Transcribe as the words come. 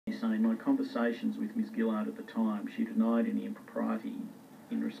say, in my conversations with Ms Gillard at the time, she denied any impropriety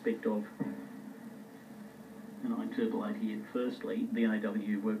in respect of, and I interpolate here, firstly, the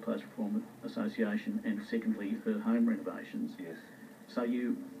AW Workplace Reform Association, and secondly, her home renovations. Yes. So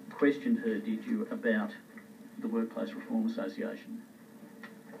you questioned her, did you, about the Workplace Reform Association?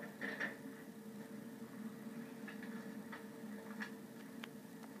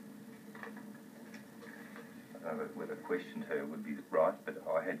 Whether questioned her would be right, but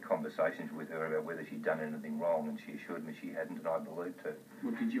I had conversations with her about whether she'd done anything wrong, and she assured me she hadn't, and I believed her.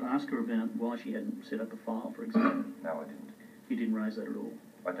 Well, did you ask her about why she hadn't set up a file, for example? No, I didn't. You didn't raise that at all?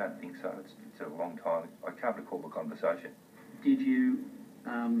 I don't think so. It's a long time. I can't recall the conversation. Did you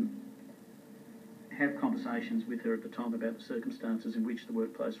have conversations with her at the time about the circumstances in which the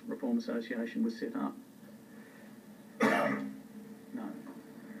Workplace Reform Association was set up? No.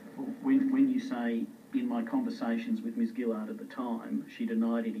 When you say, in my conversations with Ms Gillard at the time, she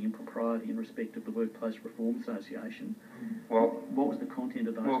denied any impropriety in respect of the Workplace Reform Association, well, what was the content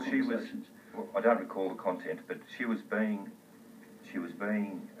of those conversations? I don't recall the content, but she was being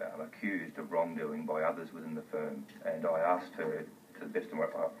accused of wrongdoing by others within the firm, and I asked her, to the best of my,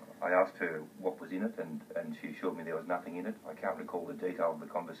 I asked her what was in it, and she assured me there was nothing in it. I can't recall the detail of the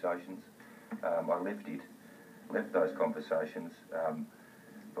conversations. I left those conversations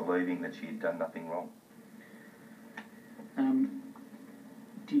believing that she had done nothing wrong.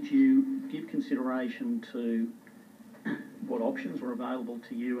 Did you give consideration to what options were available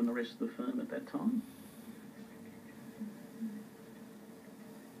to you and the rest of the firm at that time?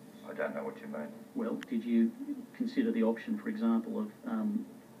 I don't know what you mean. Well, did you consider the option, for example, of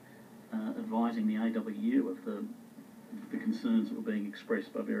advising the AWU of the concerns that were being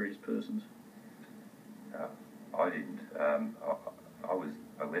expressed by various persons? I didn't. I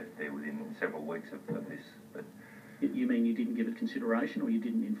left there within several weeks of this. But you mean you didn't give it consideration, or you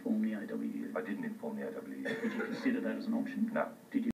didn't inform the AWU? I didn't inform the AWU. Did you consider that as an option? No. Did you?